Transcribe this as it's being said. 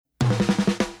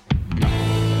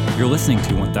You're listening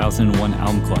to 1001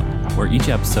 Album Club, where each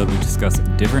episode we discuss a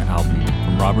different album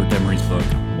from Robert Dimery's book,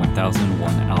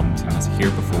 1001 Albums You Must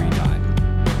Hear Before You Die.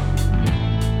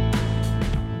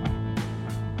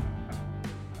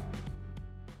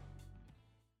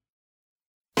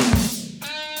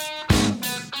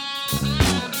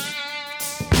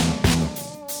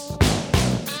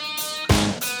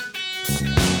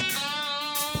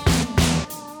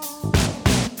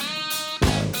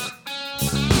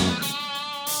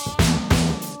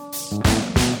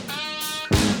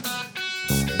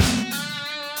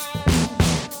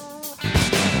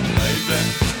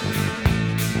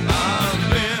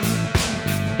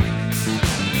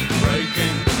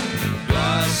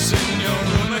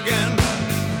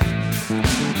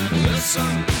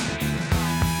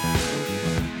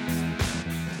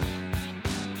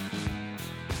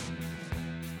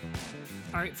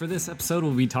 For this episode,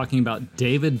 we'll be talking about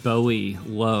David Bowie,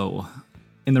 Low.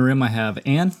 In the room, I have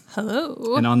Anne.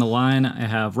 Hello. And on the line, I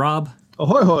have Rob.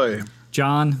 Ahoy, hoy.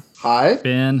 John. Hi.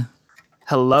 Ben.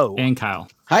 Hello. And Kyle.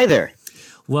 Hi there.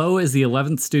 Low is the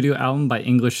 11th studio album by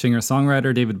English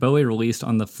singer-songwriter David Bowie, released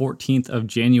on the 14th of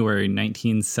January,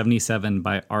 1977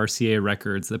 by RCA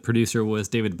Records. The producer was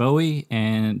David Bowie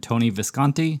and Tony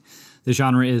Visconti. The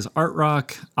genre is art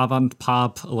rock,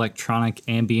 avant-pop, electronic,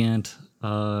 ambient,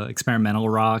 experimental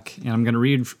rock, and I'm going to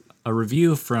read a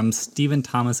review from Stephen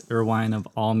Thomas Erlewine of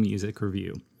AllMusic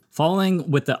Review.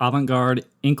 Following with the avant-garde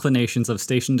inclinations of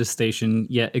Station to Station,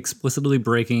 yet explicitly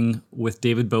breaking with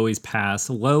David Bowie's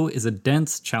past, Low is a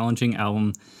dense, challenging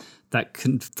album that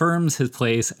confirms his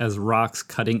place as rock's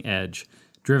cutting edge.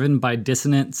 Driven by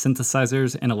dissonant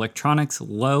synthesizers and electronics,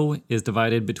 Low is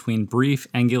divided between brief,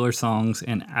 angular songs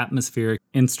and atmospheric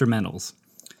instrumentals.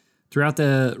 Throughout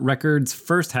the record's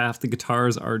first half, the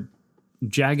guitars are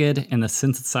jagged and the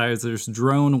synthesizers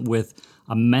drone with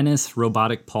a menacing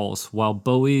robotic pulse, while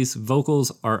Bowie's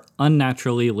vocals are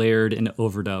unnaturally layered and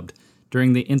overdubbed.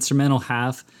 During the instrumental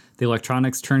half, the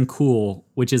electronics turn cool,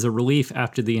 which is a relief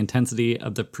after the intensity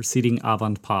of the preceding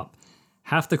avant-pop.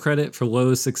 Half the credit for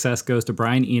Low's success goes to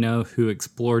Brian Eno, who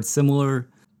explored similar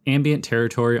ambient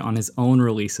territory on his own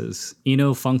releases.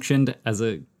 Eno functioned as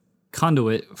a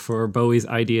conduit for Bowie's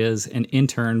ideas, and in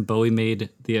turn, Bowie made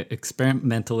the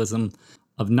experimentalism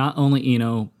of not only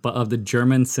Eno, but of the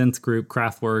German synth group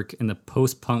Kraftwerk and the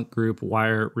post-punk group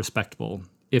Wire respectable,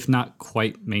 if not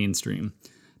quite mainstream.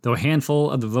 Though a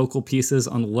handful of the vocal pieces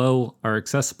on Low are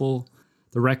accessible,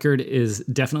 the record is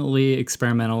definitely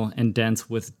experimental and dense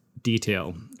with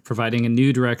detail, providing a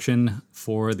new direction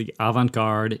for the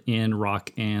avant-garde in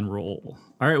rock and roll.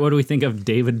 All right, what do we think of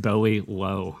David Bowie,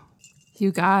 Low?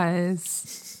 You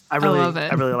guys, I love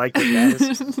it. I really like it,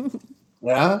 guys.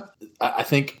 Yeah, I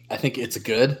think it's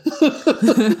good.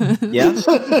 Yeah,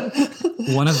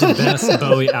 one of the best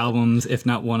Bowie albums, if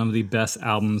not one of the best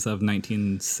albums of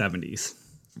 1970s.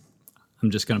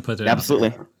 I'm just gonna put it absolutely.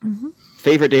 Mm-hmm.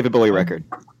 Favorite David Bowie record?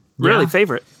 Really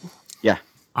favorite. Yeah,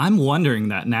 I'm wondering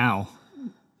that now.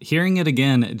 Hearing it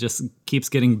again, it just keeps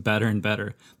getting better and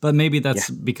better. But maybe that's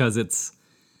because it's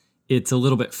a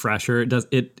little bit fresher.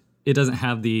 It doesn't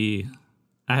have the...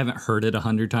 I haven't heard it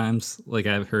 100 times like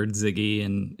I've heard Ziggy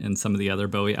and some of the other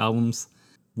Bowie albums.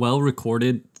 Well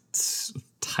recorded,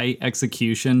 tight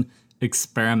execution,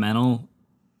 experimental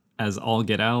as all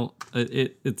get out.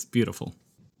 It's beautiful.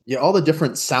 Yeah, all the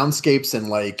different soundscapes and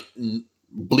like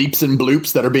bleeps and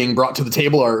bloops that are being brought to the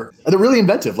table they're really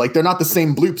inventive. Like they're not the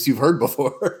same bloops you've heard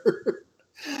before.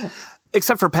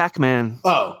 Except for Pac-Man.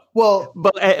 Oh, well,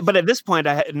 but at this point,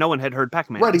 no one had heard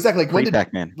Pac-Man. Right, exactly. Like when did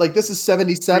Pac-Man? Like this is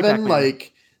 77.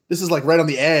 Like this is like right on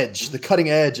the edge, the cutting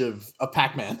edge of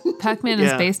Pac-Man. Pac-Man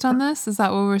is based on this? Is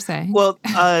that what we're saying? Well,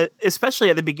 especially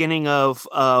at the beginning of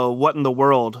What in the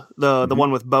World, the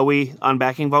one with Bowie on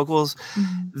backing vocals,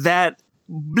 that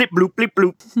blip bloop blip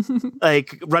bloop,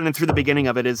 like running through the beginning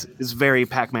of it is very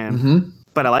Pac-Man.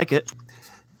 But I like it.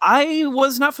 I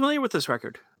was not familiar with this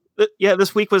record. Yeah,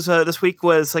 this week was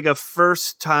like a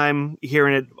first time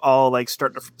hearing it all like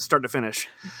start to finish.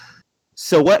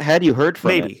 So what had you heard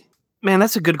from it? Man,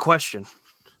 that's a good question.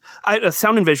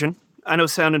 Sound and Vision. I know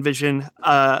Sound and Vision.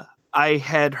 I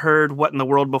had heard What in the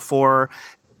World before,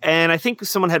 and I think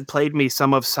someone had played me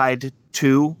some of side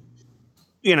 2.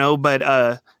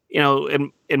 But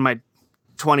in my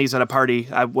 20s at a party,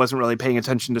 I wasn't really paying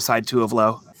attention to side 2 of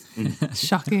Low.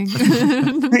 Shocking.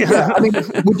 Yeah, I mean,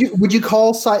 would you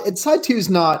call side 2 is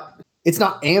not, it's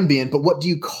not ambient, but what do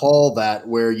you call that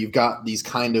where you've got these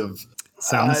kind of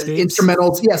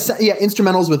instrumentals? Yeah,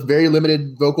 instrumentals with very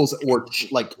limited vocals or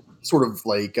like sort of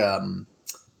like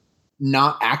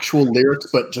not actual lyrics,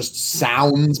 but just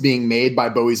sounds being made by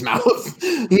Bowie's mouth.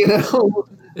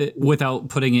 without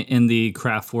putting it in the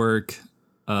Kraftwerk,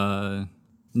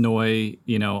 Neu,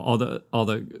 all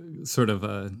the sort of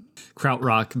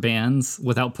krautrock bands,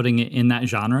 without putting it in that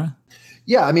genre.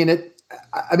 Yeah, I mean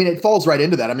it falls right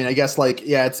into that. I mean, I guess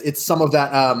it's some of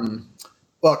that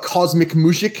cosmic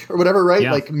music or whatever, right?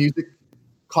 Yeah. Like music,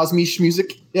 cosmic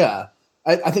music. Yeah,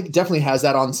 I think it definitely has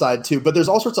that on side too. But there's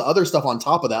all sorts of other stuff on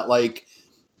top of that. Like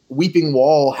Weeping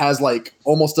Wall has like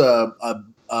almost a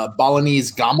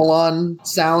Balinese gamelan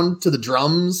sound to the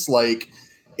drums. Like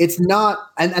it's not,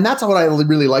 and that's what I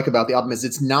really like about the album is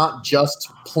it's not just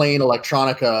plain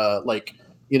electronica, like,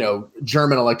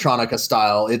 German electronica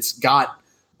style. It's got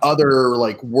other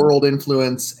like world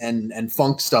influence and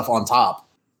funk stuff on top.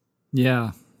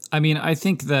 Yeah. I mean, I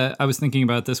think that I was thinking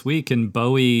about this week, and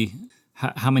Bowie,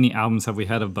 how many albums have we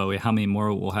had of Bowie? How many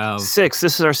more we'll have? 6.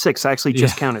 This is our 6th. I actually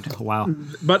just counted. Wow.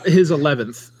 But his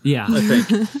 11th. Yeah. I think.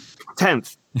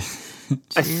 10th.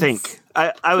 I think.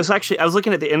 I was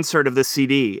looking at the insert of this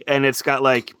CD, and it's got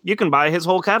like, you can buy his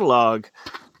whole catalog.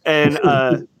 And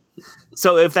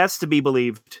so if that's to be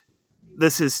believed,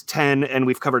 this is 10, and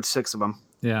we've covered 6 of them.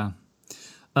 Yeah.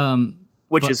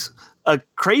 Which is a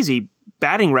crazy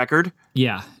batting record.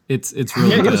 Yeah, it's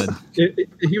really good.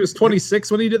 He was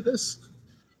 26 when he did this.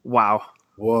 Wow.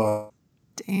 Whoa.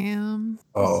 Damn.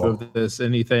 Oh. So this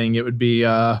anything, it would be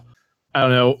I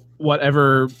don't know,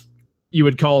 whatever you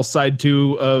would call side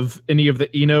 2 of any of the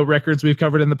Eno records we've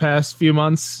covered in the past few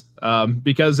months,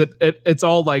 because it's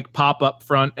all like pop up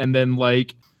front and then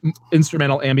like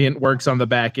instrumental ambient works on the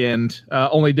back end.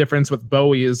 Only difference with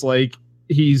Bowie is like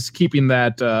he's keeping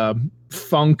that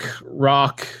funk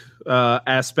rock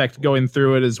aspect going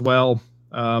through it as well,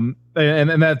 and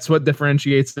that's what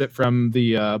differentiates it from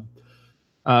the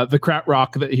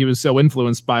krautrock that he was so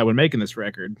influenced by when making this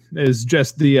record, is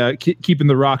just the keeping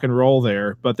the rock and roll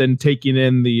there, but then taking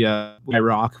in the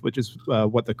rock, which is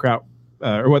what the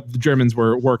or what the Germans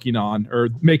were working on, or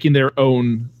making their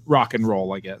own rock and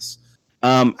roll, I guess.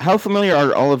 How familiar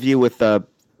are all of you with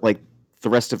like the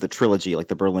rest of the trilogy, like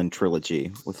the Berlin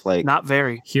trilogy, with like not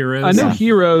very Heroes? I know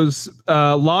Heroes.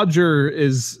 Lodger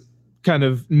is kind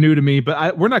of new to me,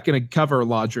 but we're not going to cover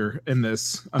Lodger in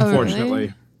this, unfortunately. Oh,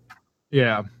 really?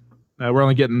 Yeah, we're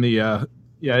only getting the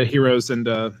Heroes and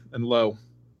Low,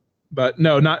 but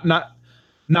no,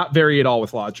 not very at all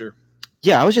with Lodger.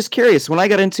 Yeah, I was just curious when I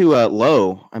got into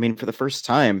Low. I mean, for the first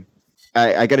time,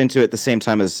 I got into it at the same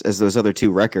time as those other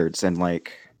 2 records, and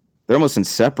like they're almost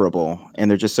inseparable,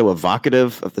 and they're just so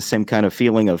evocative of the same kind of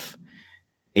feeling of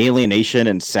alienation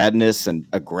and sadness and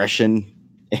aggression,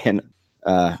 and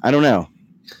I don't know.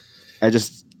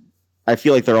 I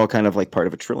feel like they're all kind of like part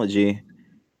of a trilogy.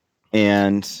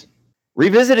 And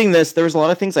revisiting this, there was a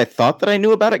lot of things I thought that I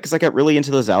knew about it because I got really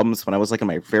into those albums when I was like in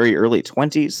my very early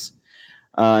 20s,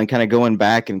 and kind of going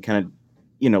back and kind of,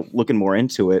 looking more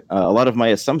into it. A lot of my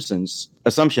assumptions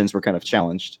were kind of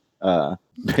challenged. Like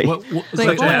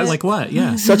what?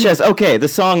 Yeah. Such as, okay, the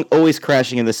song Always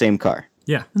Crashing in the Same Car.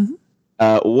 Yeah.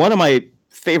 Mm-hmm. One of my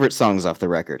favorite songs off the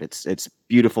record. It's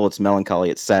beautiful. It's melancholy.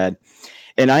 It's sad.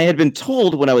 And I had been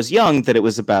told when I was young that it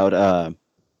was about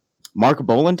Mark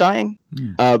Bolan dying.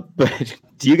 But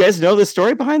do you guys know the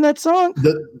story behind that song?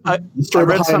 I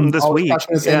read something this week.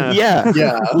 Yeah.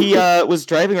 He was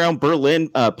driving around Berlin,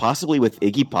 possibly with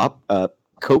Iggy Pop,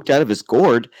 coked out of his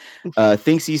gourd,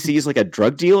 thinks he sees like a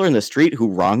drug dealer in the street who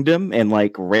wronged him and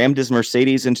like rammed his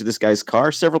Mercedes into this guy's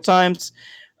car several times,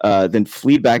 then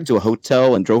fled back to a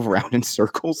hotel and drup around in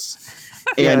circles.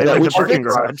 And which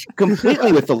fits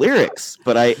completely with the lyrics,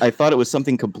 but I thought it was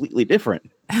something completely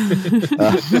different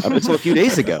up until a few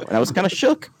days ago, and I was kind of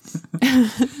shook.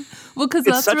 Well, because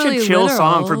it's such really a chill literal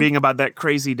song for being about that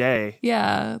crazy day.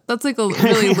 Yeah, that's like a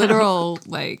really literal,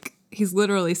 like he's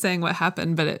literally saying what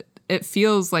happened, but it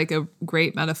feels like a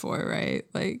great metaphor, right?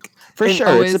 Like for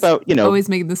sure, it's about always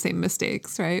making the same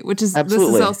mistakes, right? Which is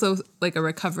absolutely. This is also like a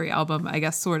recovery album, I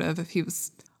guess, sort of. If he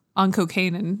was on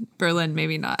cocaine in Berlin,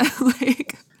 maybe not.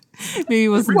 Like maybe he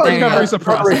wasn't there.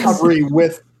 Recovery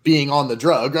with being on the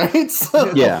drug, right?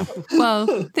 So. Yeah.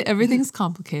 Well, everything's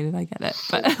complicated. I get it,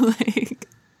 but like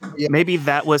maybe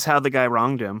that was how the guy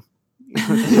wronged him.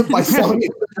 by selling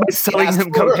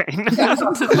him cocaine. Now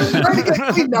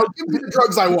give me the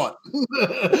drugs I want.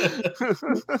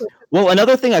 Well,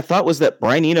 another thing I thought was that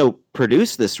Brian Eno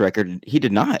produced this record. He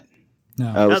did not.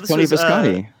 No. It was Tony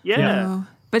Visconti. Yeah.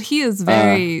 But he is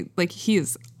very he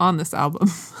is on this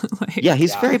album. Yeah,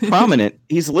 he's very prominent.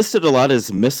 He's listed a lot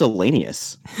as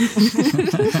miscellaneous.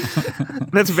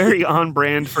 That's very on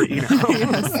brand for Eno.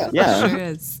 Yes, Yeah. sure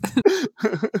is.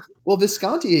 Well,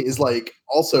 Visconti is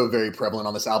also very prevalent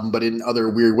on this album, but in other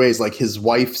weird ways. Like his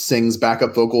wife sings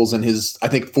backup vocals, and his, I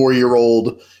think,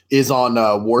 4-year-old is on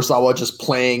Warsaw just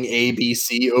playing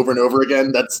ABC over and over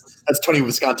again. That's Tony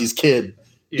Visconti's kid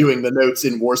doing the notes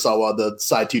in Warsaw, the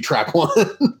side 2 track 1.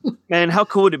 Man, how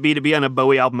cool would it be to be on a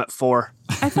Bowie album at 4?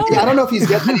 I thought I don't know if he's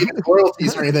getting any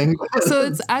royalties or anything. so.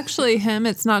 It's actually him.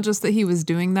 It's not just that he was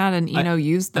doing that and Eno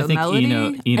used the I think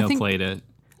melody. Eno played it.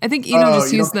 I think Eno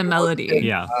just you used the don't- melody.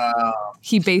 Yeah.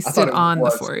 He based thought it it on the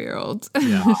was. 4-year-old.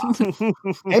 Yeah.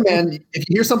 Hey man, if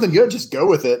you hear something good, just go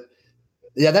with it.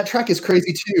 Yeah, that track is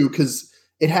crazy too because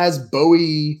it has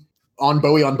Bowie,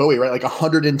 right? Like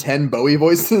 110 Bowie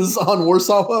voices on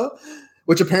Warsaw,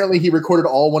 which apparently he recorded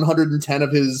all 110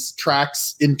 of his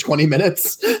tracks in 20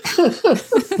 minutes. That's a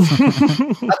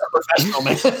professional,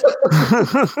 man.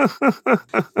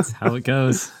 That's how it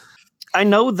goes. I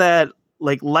know that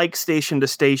like Station to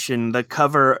Station, the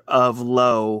cover of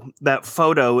Low, that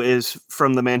photo is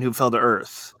from The Man Who Fell to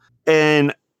Earth.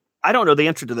 And I don't know the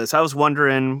answer to this. I was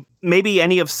wondering, maybe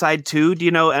any of side 2, do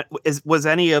you know, was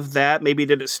any of that, maybe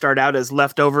did it start out as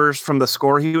leftovers from the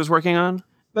score he was working on?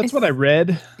 That's what I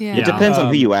read. Yeah. It depends on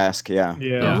who you ask. Yeah.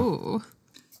 Yeah. Ooh.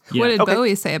 Yeah. What did Okay.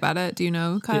 Bowie say about it? Do you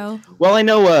know, Kyle? Well, I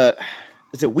know.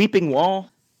 Is it Weeping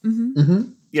Wall?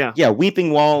 Yeah. Yeah,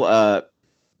 Weeping Wall.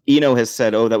 Eno has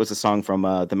said, "Oh, that was a song from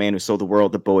The Man Who Sold the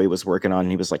World that Bowie was working on," and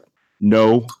he was like,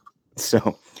 "No."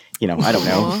 So, I don't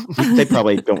know. They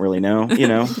probably don't really know. They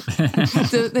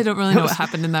don't really know what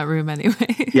happened in that room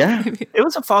anyway. Yeah. It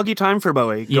was a foggy time for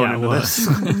Bowie going Yeah, it into was.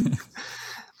 this.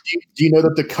 Do you know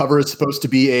that the cover is supposed to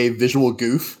be a visual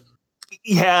goof?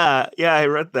 Yeah, I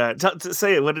read that.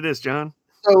 Say it what it is, John.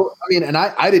 So, I mean, and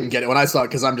I didn't get it when I saw it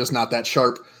because I'm just not that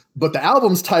sharp. But the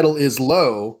album's title is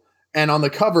Low, and on the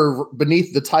cover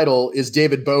beneath the title is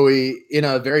David Bowie in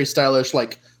a very stylish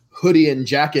hoodie and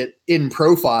jacket in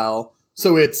profile.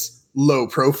 So it's low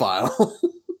profile.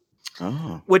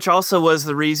 Oh. Which also was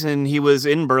the reason he was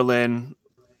in Berlin.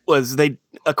 Was they,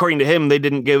 according to him, they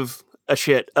didn't give a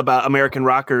shit about American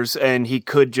rockers, and he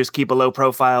could just keep a low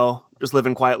profile, just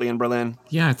living quietly in Berlin.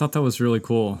 Yeah, I thought that was really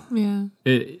cool. Yeah.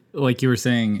 It, like you were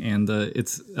saying, and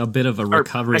it's a bit of a Or,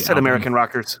 recovery. I said album. American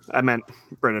rockers. I meant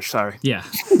British. Sorry. Yeah.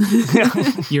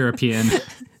 European.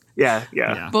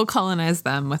 Yeah. We'll colonize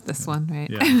them with this one, right?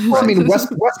 Yeah. Well, I mean, West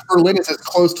Berlin is as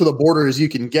close to the border as you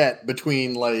can get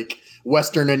between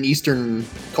Western and Eastern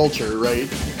culture, right?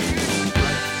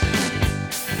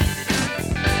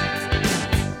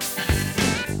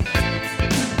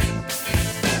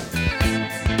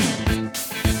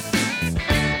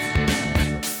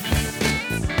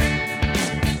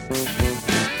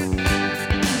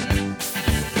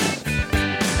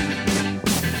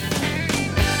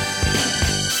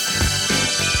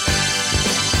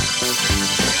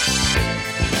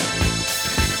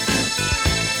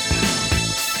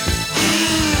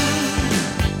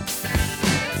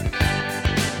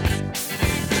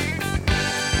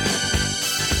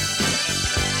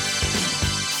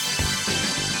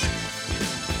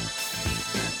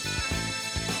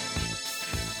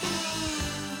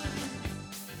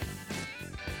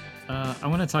 I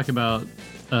want to talk about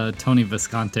Tony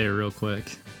Visconti real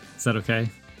quick. Is that okay?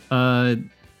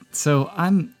 So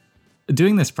I'm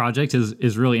doing this project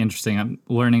is really interesting. I'm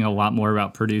learning a lot more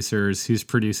about producers, who's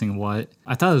producing what.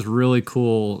 I thought it was really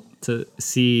cool to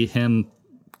see him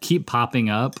keep popping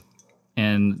up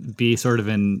and be sort of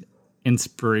an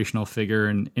inspirational figure,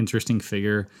 an interesting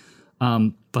figure.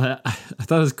 But I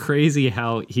thought it was crazy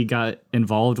how he got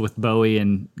involved with Bowie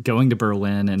and going to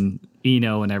Berlin and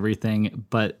Eno and everything.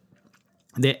 But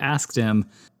they asked him,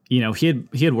 he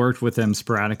had worked with him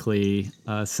sporadically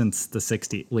since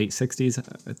the late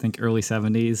 60s, I think early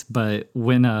 70s. But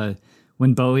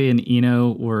when Bowie and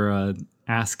Eno were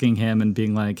asking him and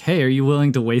being like, hey, are you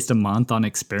willing to waste a month on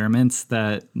experiments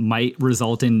that might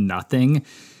result in nothing?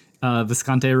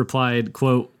 Visconti replied,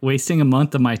 quote, wasting a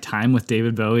month of my time with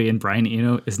David Bowie and Brian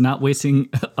Eno is not wasting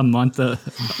a month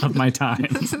of my time.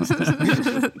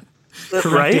 Correct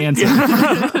Right?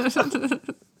 answer.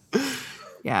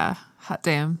 Yeah. Hot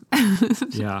damn.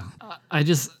 Yeah.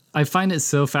 I find it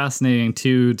so fascinating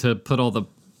too to put all the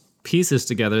pieces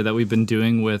together that we've been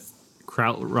doing with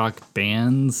krautrock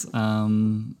bands. I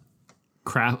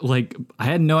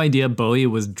had no idea Bowie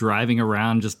was driving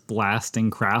around just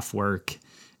blasting Kraftwerk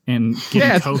and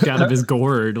getting coke out of his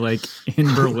gourd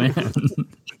in Berlin.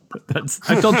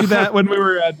 I told you that when we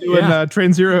were doing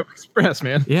Train Zero Express,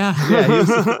 man. Yeah.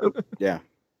 Yeah, Yeah.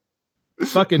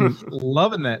 Fucking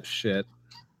loving that shit.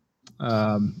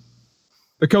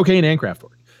 The cocaine and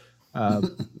Kraftwerk.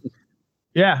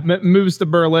 Moves to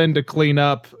Berlin to clean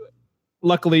up.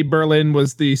 Luckily, Berlin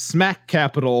was the smack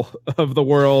capital of the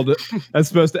world, as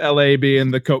opposed to LA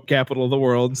being the coke capital of the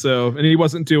world. So, and he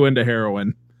wasn't too into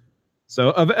heroin.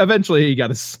 So eventually he got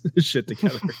his shit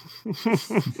together.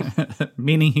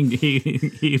 Meaning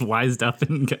he wised up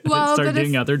and started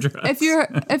doing other drugs.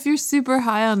 If you're super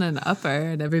high on an upper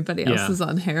and everybody else is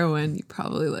on heroin, you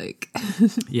probably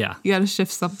you got to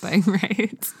shift something,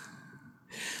 right?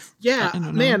 Yeah,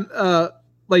 man.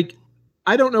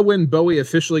 I don't know when Bowie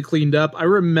officially cleaned up. I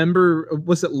remember,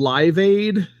 was it Live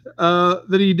Aid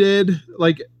that he did?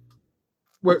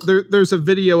 Where there's a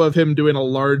video of him doing a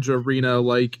large arena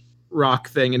rock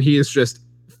thing, and he is just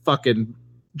fucking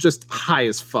high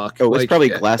as fuck. Oh, it's probably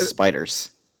Glass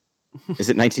Spiders. Is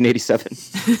it 1987?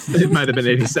 It might have been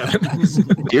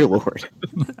 87. Dear Lord.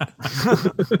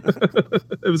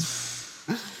 It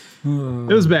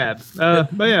was bad.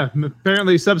 But yeah,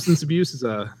 apparently substance abuse is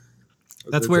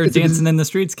That's where Dancing in the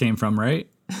Streets came from, right?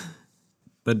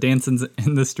 The Dancing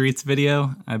in the Streets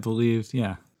video, I believe.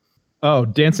 Yeah. Oh,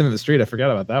 Dancing in the Street. I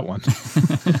forgot about that one.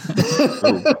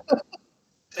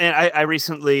 And I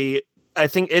recently, I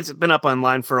think it's been up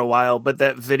online for a while, but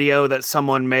that video that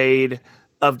someone made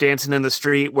of Dancing in the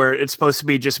Street, where it's supposed to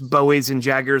be just Bowie's and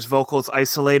Jagger's vocals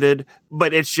isolated,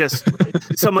 but it's just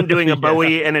someone doing a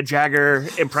Bowie and a Jagger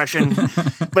impression,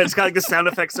 but it's got the sound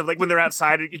effects of when they're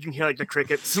outside, you can hear the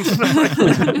crickets and stuff like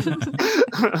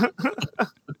that.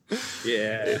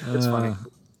 Yeah, it's funny.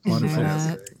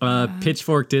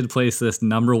 Pitchfork did place this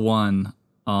number 1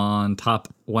 on top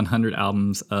 100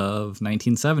 albums of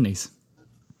 1970s.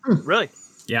 Really?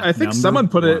 Yeah, I think someone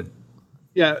put it.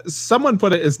 Yeah, someone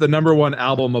put it as the number 1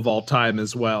 album of all time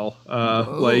as well.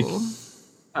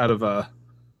 Out of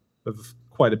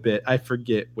quite a bit. I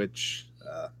forget which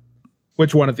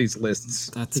one of these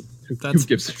lists. Who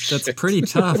gives a shit? That's pretty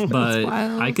tough, but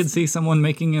I could see someone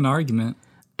making an argument.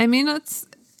 I mean, I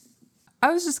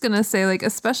was just gonna say,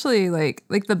 especially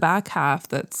the back half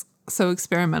that's so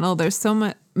experimental. There's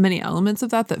so many elements of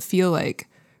that feel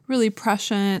really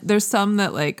prescient. There's some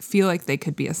that feel like they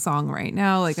could be a song right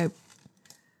now. Let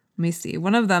me see.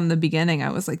 One of them, the beginning,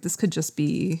 I was like, this could just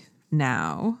be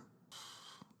now.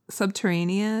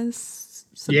 Subterraneans.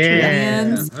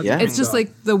 Yeah. It's just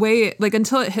the way,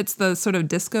 until it hits the sort of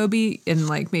disco beat and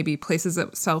maybe places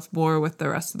itself more with the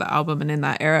rest of the album. And in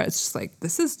that era, it's just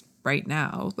this is right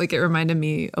now. It reminded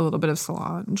me a little bit of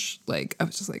Solange. I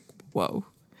was just whoa.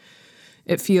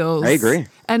 It feels. I agree.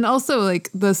 And also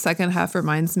the second half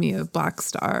reminds me of Black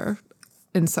Star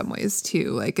in some ways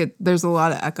too. There's a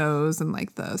lot of echoes, and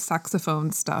the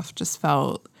saxophone stuff just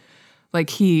felt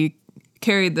like he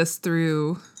carried this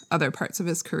through other parts of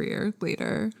his career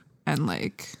later, and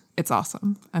it's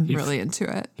awesome. I'm really into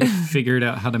it. He figured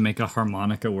out how to make a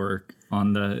harmonica work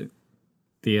on the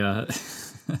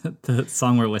the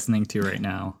song we're listening to right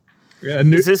now. Yeah,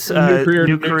 is this New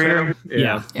Career?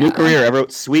 Yeah. New Career. I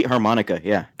wrote Sweet Harmonica.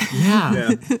 Yeah.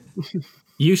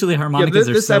 Usually harmonicas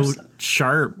are so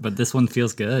sharp, but this one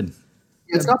feels good.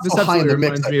 It's not so high in the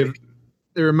mix. It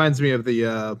reminds me of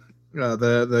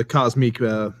the cosmic,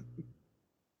 the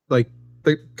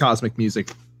cosmic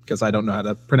music, because I don't know how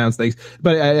to pronounce things.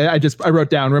 But I wrote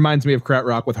down, reminds me of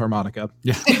Krautrock with harmonica.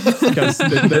 Yeah.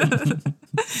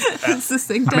 It's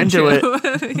succinct. I'm into it.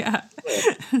 Yeah.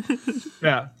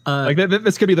 Yeah.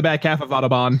 This could be the back half of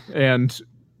Audubon,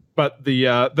 but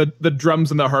the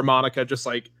drums and the harmonica just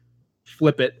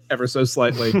flip it ever so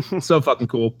slightly. So fucking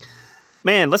cool.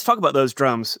 Man, let's talk about those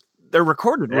drums. They're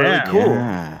recorded really cool.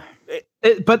 Yeah.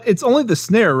 But it's only the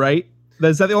snare, right?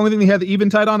 Is that the only thing they had the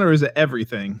Eventide on, or is it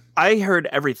everything? I heard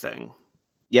everything.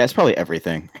 Yeah, it's probably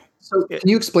everything. So can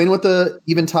you explain what the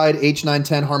Eventide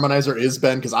H910 harmonizer is,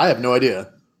 Ben? Because I have no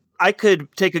idea. I could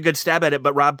take a good stab at it,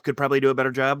 but Rob could probably do a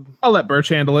better job. I'll let Birch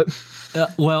handle it.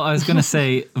 Well, I was going to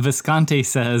say, Visconti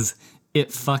says it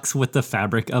fucks with the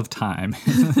fabric of time.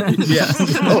 Yes.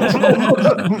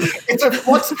 It's a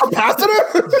flux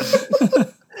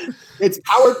capacitor? It's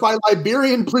powered by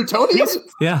Liberian plutonium?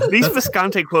 These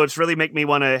Visconti quotes really make me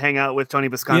want to hang out with Tony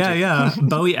Visconti. Yeah.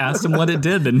 Bowie asked him what it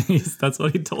did, and that's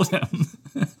what he told him.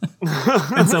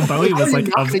 And so Bowie was like,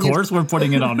 of course we're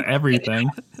putting it on everything.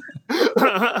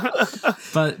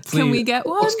 But please, can we get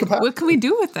one? What can we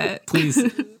do with it?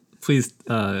 Please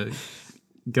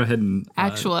go ahead and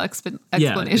actual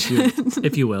explanation,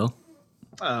 if you will.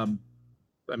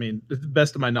 I mean, to the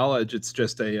best of my knowledge, it's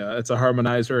just it's a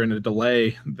harmonizer and a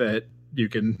delay that you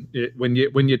can when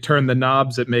you turn the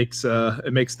knobs, it makes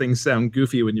things sound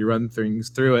goofy when you run things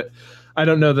through it. I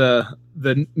don't know the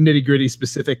nitty gritty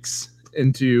specifics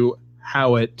into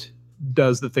how it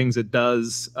does the things it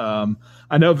does.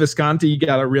 I know Visconti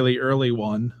got a really early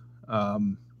one,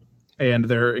 and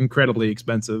they're incredibly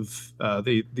expensive.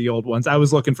 The old ones. I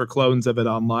was looking for clones of it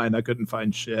online. I couldn't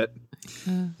find shit.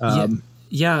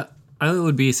 Yeah, I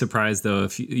would be surprised though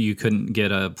if you couldn't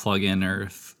get a plugin, or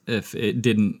if it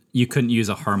didn't, you couldn't use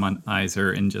a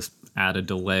harmonizer and just add a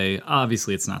delay.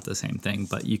 Obviously, it's not the same thing,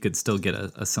 but you could still get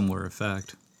a similar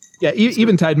effect. Yeah,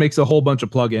 Eventide makes a whole bunch of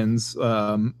plugins,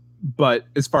 but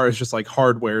as far as just like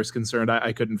hardware is concerned,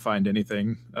 I couldn't find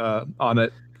anything on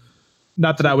it.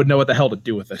 Not that I would know what the hell to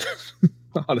do with it.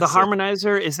 The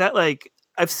harmonizer, is that like,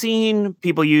 I've seen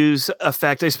people use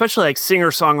effect, especially like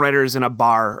singer-songwriters in a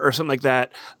bar or something like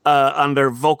that, on their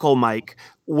vocal mic,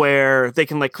 where they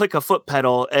can like click a foot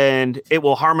pedal and it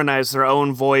will harmonize their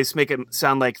own voice, make it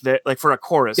sound like like for a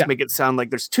chorus, make it sound like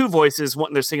there's two voices,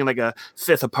 one they're singing like a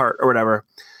fifth apart or whatever.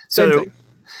 So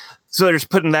they're just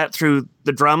putting that through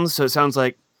the drums, so it sounds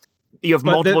like you have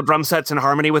multiple drum sets in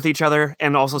harmony with each other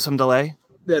and also some delay.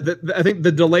 I think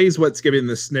the delay is what's giving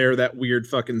the snare that weird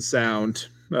fucking sound.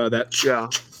 But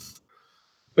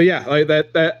yeah, like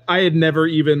that I had never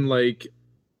even like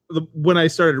when I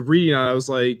started reading on it, I was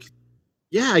like,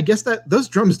 yeah, I guess that those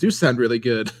drums do sound really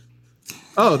good.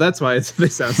 Oh, that's why they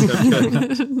sound so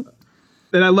good.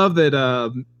 And I love that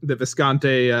the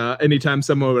Visconti, anytime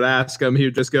someone would ask him, he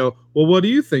would just go, well, what do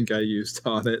you think I used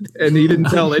on it? And he didn't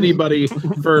tell anybody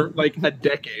for like a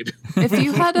decade. If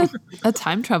you had a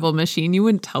time travel machine, you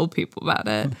wouldn't tell people about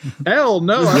it. Hell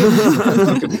no. I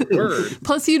don't fucking word.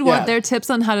 Plus, you'd want their tips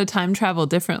on how to time travel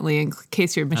differently in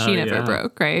case your machine ever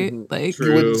broke, right? Like,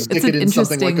 you would stick it in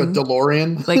something like a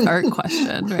DeLorean. Like art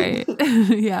question, right?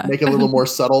 Yeah. Make it a little more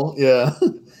subtle. Yeah.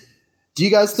 Do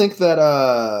you guys think that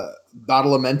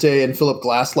Badalamenti and Philip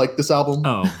Glass like this album?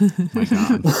 Oh my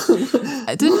god!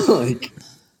 I didn't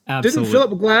Didn't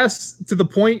Philip Glass to the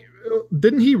point?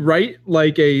 Didn't he write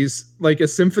like a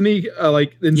symphony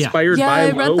like inspired by?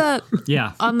 I read that.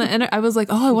 Yeah, on the I was like,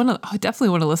 I definitely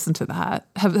want to listen to that.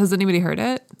 Has anybody heard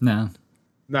it? No.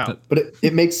 But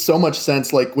it makes so much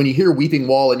sense. Like when you hear Weeping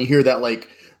Wall and you hear that like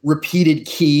repeated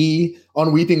key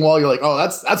on Weeping Wall, you're like, oh,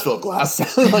 that's Philip Glass.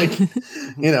 Like,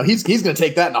 he's gonna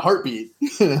take that in a heartbeat.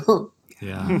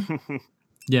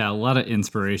 Yeah, a lot of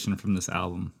inspiration from this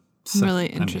album. I'm really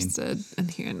interested in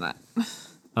hearing that.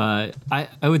 I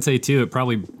would say too, it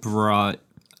probably brought,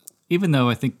 even though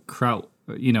I think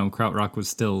Krautrock was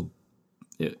still,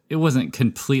 it wasn't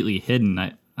completely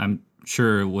hidden. I'm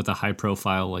sure with a high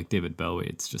profile like David Bowie,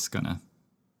 it's just gonna,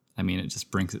 it just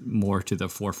brings it more to the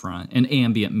forefront, and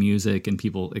ambient music and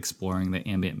people exploring the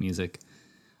ambient music.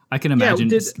 I can imagine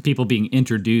people being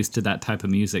introduced to that type of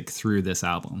music through this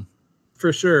album.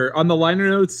 For sure. On the liner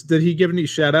notes, did he give any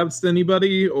shout outs to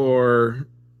anybody, or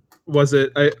was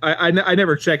it, I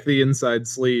never checked the inside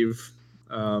sleeve.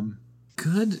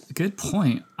 Good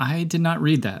point. I did not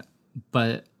read that,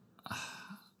 but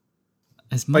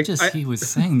as much as he was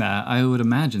saying that, I would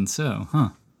imagine so, huh?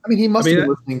 He must have been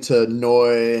listening to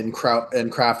Neu! And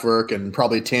Kraftwerk and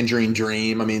probably Tangerine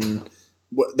Dream.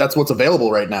 That's what's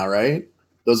available right now, right?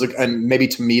 Those are, and maybe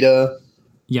Tomita.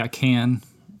 Yeah, Can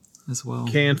as well.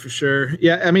 Can for sure.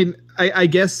 Yeah, I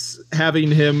guess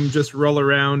having him just roll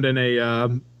around in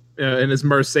in his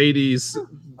Mercedes,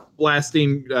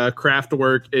 blasting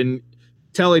Kraftwerk and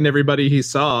telling everybody he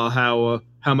saw how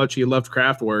much he loved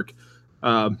Kraftwerk,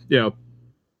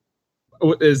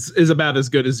 is about as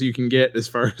good as you can get as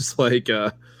far as like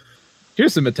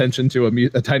here's some attention to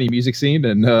a tiny music scene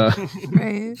in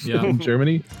in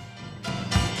Germany.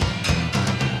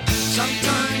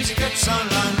 Sometimes you get so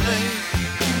lonely,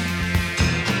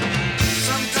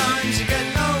 sometimes you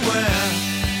get nowhere.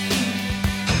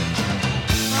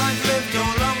 I've lived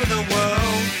all over the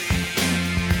world,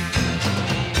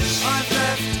 I've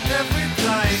left every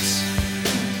place.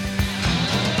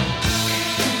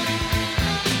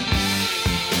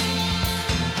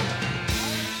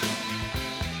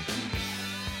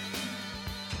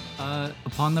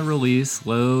 Upon the release,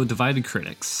 Low divided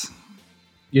critics.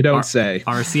 You don't say.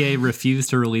 RCA refused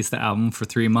to release the album for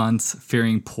 3 months,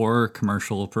 fearing poor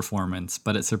commercial performance,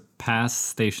 but it surpassed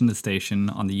Station to Station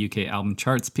on the UK album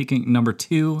charts, peaking number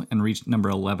 2 and reached number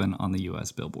 11 on the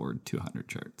US Billboard 200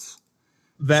 charts.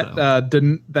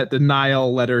 That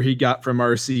denial letter he got from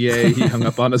RCA, he hung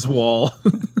up on his wall.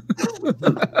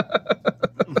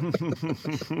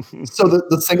 So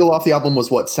the single off the album was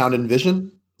what? Sound and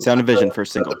Vision? Sound and Vision,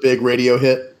 first single. The big radio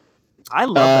hit. I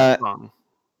love that song.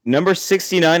 Number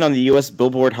 69 on the U.S.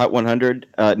 Billboard Hot 100.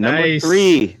 Number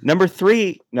 3 in the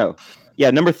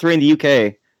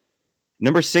UK.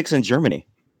 Number 6 in Germany.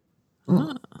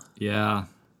 Yeah.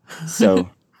 So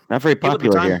Not very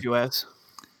popular here. US.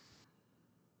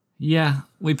 Yeah,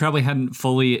 we probably hadn't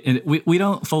fully. We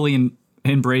don't fully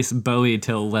embrace Bowie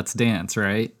till Let's Dance,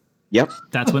 right? Yep.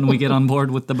 That's when we get on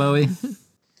board with the Bowie.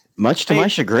 Much to my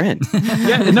chagrin.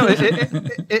 Yeah, no,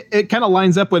 it kind of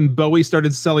lines up when Bowie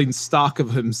started selling stock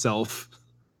of himself.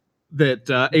 That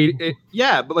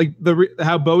but like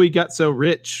how Bowie got so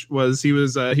rich was he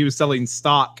was selling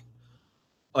stock,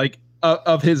 like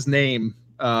of his name,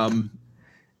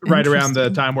 right around the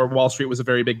time where Wall Street was a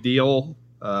very big deal.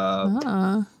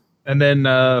 And then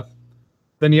that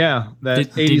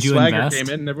 80s swagger came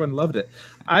in and everyone loved it.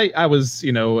 I was,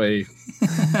 a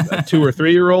 2 or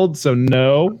 3 year old, so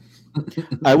no.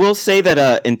 I will say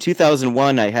that in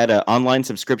 2001, I had an online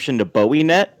subscription to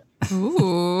BowieNet,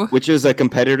 which is a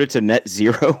competitor to Net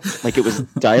Zero. Like it was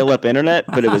dial-up internet,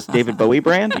 but it was David Bowie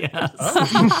brand. Yes.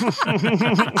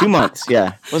 2 months,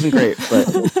 yeah. Wasn't great,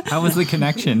 but... How was the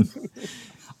connection?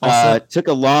 Took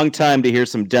a long time to hear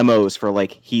some demos for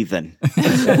like Heathen.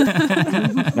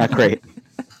 Not great.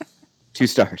 2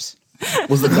 stars.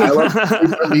 Was the dialogue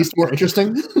at least more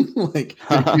interesting? Like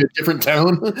a different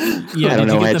tone? Yeah, I don't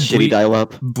know. I had shitty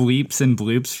dial-up. Bleeps and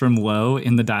bloops from low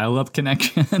in the dial-up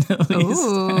connection. At least.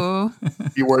 Ooh.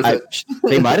 Be worth it.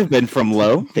 They might have been from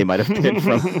Low. They might have been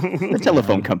from the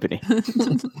telephone company.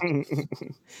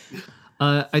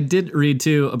 I did read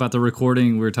too about the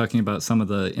recording. We were talking about some of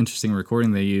the interesting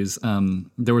recording they use.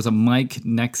 There was a mic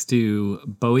next to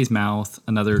Bowie's mouth,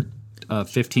 another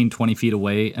 15, 20 feet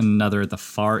away, and another at the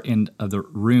far end of the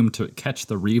room to catch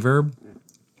the reverb.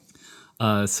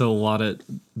 So a lot of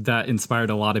that inspired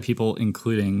a lot of people,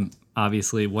 including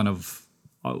obviously one of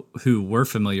who we're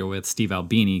familiar with, Steve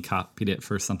Albini, copied it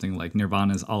for something like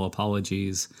Nirvana's All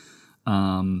Apologies.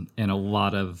 And a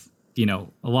lot of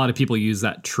people use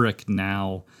that trick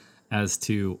now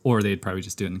or they'd probably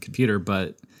just do it in the computer,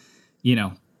 but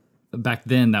back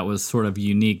then that was sort of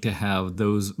unique to have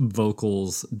those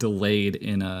vocals delayed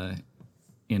in a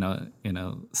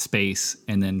space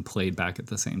and then played back at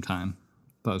the same time.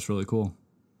 That was really cool.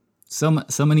 So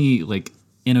many like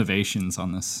innovations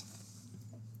on this.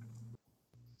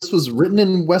 This was written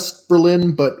in West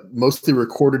Berlin, but mostly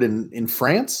recorded in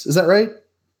France. Is that right?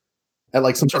 At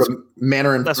like some sort of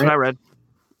manor in That's France? what I read.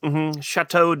 Mm-hmm.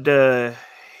 Chateau de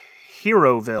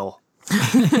Heroville.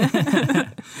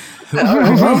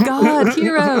 Oh God,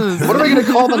 heroes! What are we going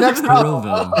to call the next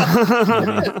album?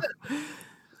 Heroville.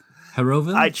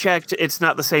 Heroville? I checked. It's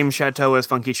not the same chateau as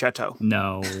Funky Chateau.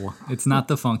 No, it's not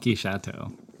the Funky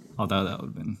Chateau. Although that would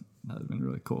have been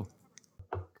really cool.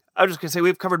 I was just gonna say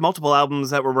we've covered multiple albums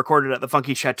that were recorded at the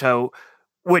Funky Chateau,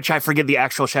 which I forget the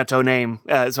actual chateau name,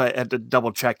 so I had to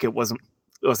double check. It wasn't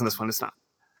this one. It's not.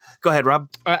 Go ahead, Rob.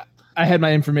 I had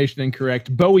my information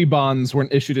incorrect. Bowie bonds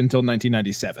weren't issued until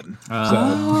 1997.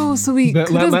 So we could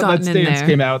have gotten Let's in Dance there.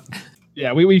 came out.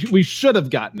 Yeah, we should have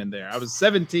gotten in there. I was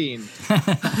 17.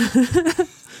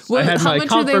 Well, I had how my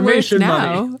much are they worth confirmation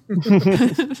now?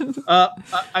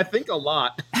 I think a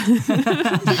lot.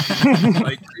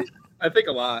 I think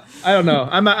a lot. I don't know.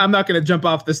 I'm not going to jump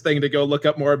off this thing to go look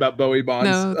up more about Bowie bonds.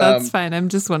 No, that's fine. I'm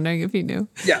just wondering if you knew.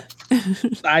 Yeah,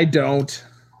 I don't.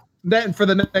 Then for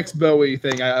the next Bowie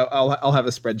thing, I'll have a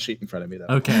spreadsheet in front of me though.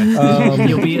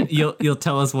 Okay, you'll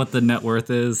tell us what the net worth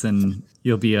is, and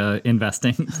you'll be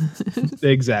investing.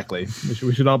 Exactly.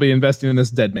 We should all be investing in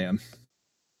this dead man.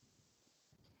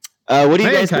 What do you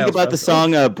Man, guys think Kyle's about the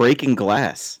song "Breaking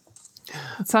Glass"?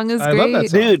 That song is I great. love that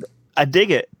song. Dude, I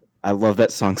dig it. I love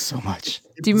that song so much.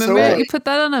 Do you remember you put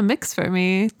that on a mix for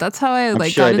me? That's how I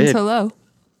sure I got did. into Low.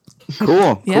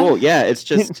 Cool, Yeah. cool. Yeah, it's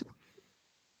just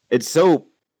it's so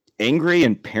angry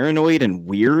and paranoid and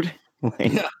weird.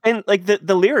 And like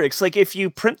the lyrics, like if you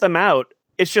print them out,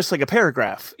 it's just like a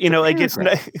paragraph.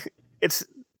 It's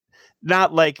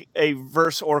not like a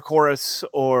verse or chorus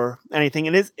or anything.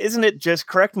 And isn't it just,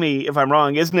 correct me if I'm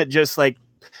wrong, isn't it just like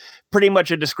pretty much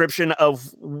a description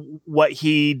of what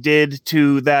he did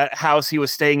to that house he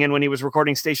was staying in when he was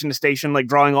recording Station to Station, like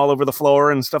drawing all over the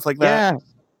floor and stuff like that? Yeah.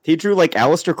 He drew like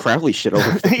Aleister Crowley shit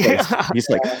over the place. Yeah. He's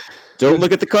like, don't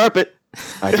look at the carpet.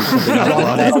 I do something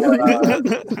on it.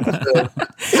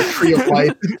 The Tree of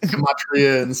Life,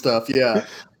 Gematria and stuff. Yeah.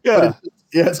 Yeah.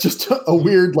 It's just a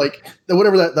weird, like,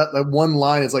 whatever that one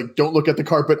line is, like, don't look at the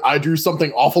carpet. I drew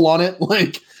something awful on it.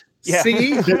 Like, Yeah.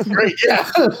 See? it's great. Yeah.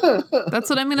 That's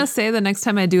what I'm going to say the next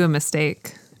time I do a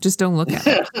mistake. Just don't look at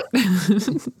it.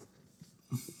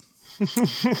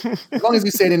 As long as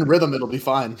you say it in rhythm, it'll be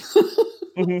fine.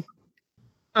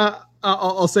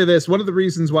 I'll say this. One of the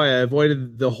reasons why I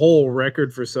avoided the whole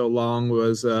record for so long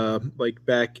was like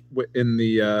back in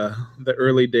the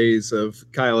early days of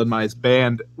Kyle and my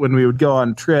band, when we would go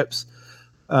on trips,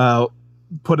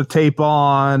 put a tape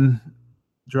on,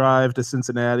 drive to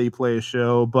Cincinnati, play a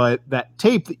show. But that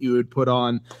tape that you would put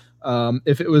on,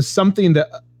 if it was something that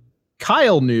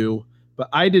Kyle knew, but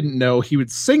I didn't know, he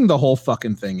would sing the whole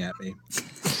fucking thing at me.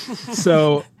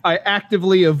 So I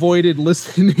actively avoided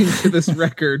listening to this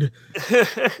record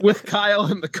with Kyle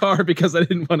in the car because I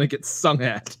didn't want to get sung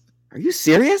at. Are you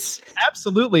serious?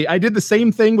 Absolutely. I did the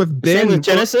same thing with Ben. Same with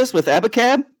Genesis, with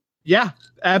Abacab? Yeah,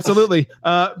 absolutely.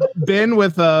 Ben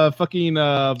with fucking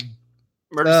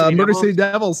Murder City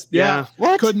Devils. Yeah.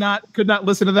 What? Could not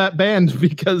listen to that band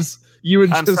because you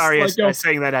would I'm just sorry like, I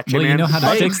saying that at you, Well, man. you know how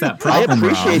to fix that I problem,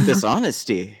 appreciate Rob. this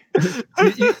honesty.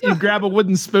 you grab a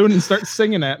wooden spoon and start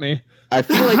singing at me. I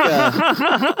feel like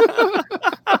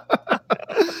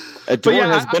a door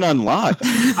yeah, has been unlocked.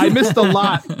 I missed a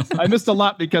lot. I missed a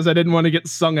lot because I didn't want to get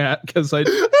sung at because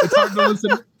it's hard to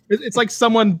listen. It's like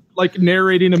someone like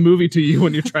narrating a movie to you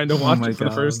when you're trying to watch it for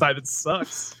the first time. It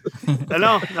sucks.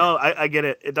 No, I get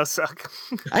it. It does suck.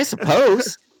 I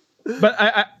suppose. But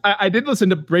I did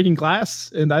listen to Breaking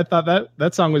Glass, and I thought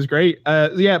that song was great.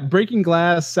 Yeah, Breaking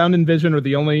Glass, Sound and Vision are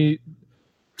the only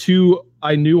two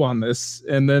I knew on this,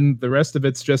 and then the rest of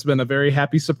it's just been a very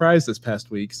happy surprise this past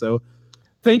week. So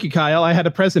thank you, Kyle. I had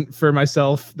a present for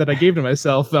myself that I gave to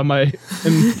myself on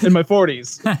in my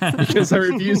 40s because I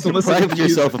refused to listen to Deprive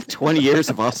yourself of 20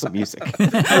 years of awesome music.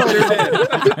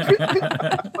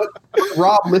 But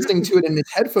Rob, listening to it in his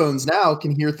headphones now,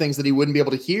 can hear things that he wouldn't be able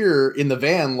to hear in the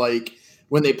van, like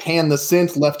when they pan the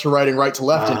synth left to right and right to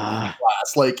left in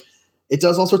class. Like, it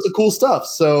does all sorts of cool stuff.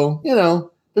 So,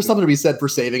 there's something to be said for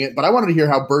saving it. But I wanted to hear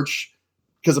how Birch,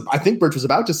 because I think Birch was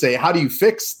about to say, how do you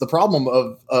fix the problem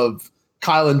of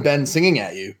Kyle and Ben singing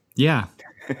at you? Yeah.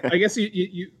 I guess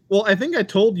you well, I think I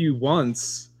told you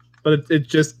once, but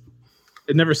it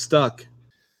never stuck.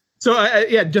 So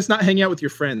just not hang out with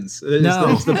your friends.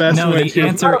 It's the best way the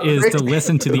answer is to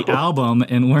listen to the album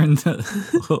and learn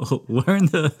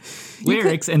the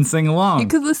lyrics and sing along. You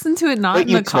could listen to it not in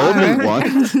the you told car. me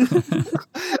once.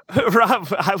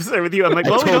 Rob, I was there with you. I'm like,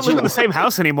 well, we don't live in the same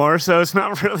house anymore, so it's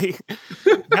not really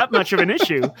that much of an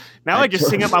issue. Now I just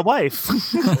sing at my wife.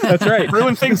 That's right.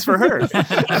 Ruin things for her.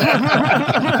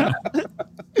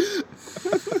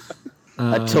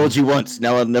 I told you once.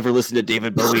 Now I'll never listen to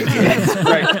David Bowie again.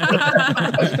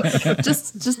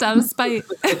 just out of spite.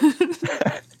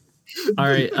 All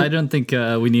right. I don't think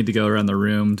we need to go around the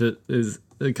room. Is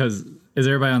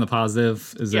everybody on the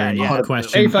positive? Is there any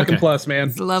question? A fucking plus, man.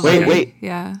 It's lovely. Wait.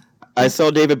 Yeah. I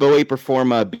saw David Bowie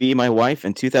perform "Be My Wife"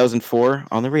 in 2004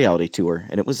 on the reality tour,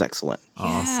 and it was excellent.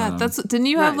 Awesome. Yeah, didn't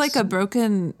you have like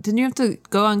didn't you have to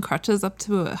go on crutches up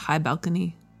to a high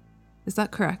balcony? Is that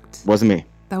correct? Wasn't me.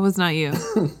 That was not you.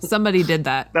 Somebody did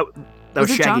that. That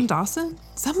was it Shaggy. John Dawson?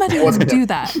 Somebody would do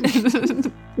that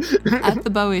at the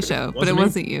Bowie show, but it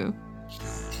wasn't you.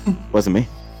 Wasn't me.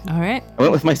 All right. I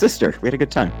went with my sister. We had a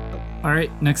good time. All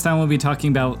right. Next time we'll be talking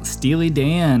about Steely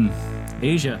Dan,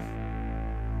 Asia.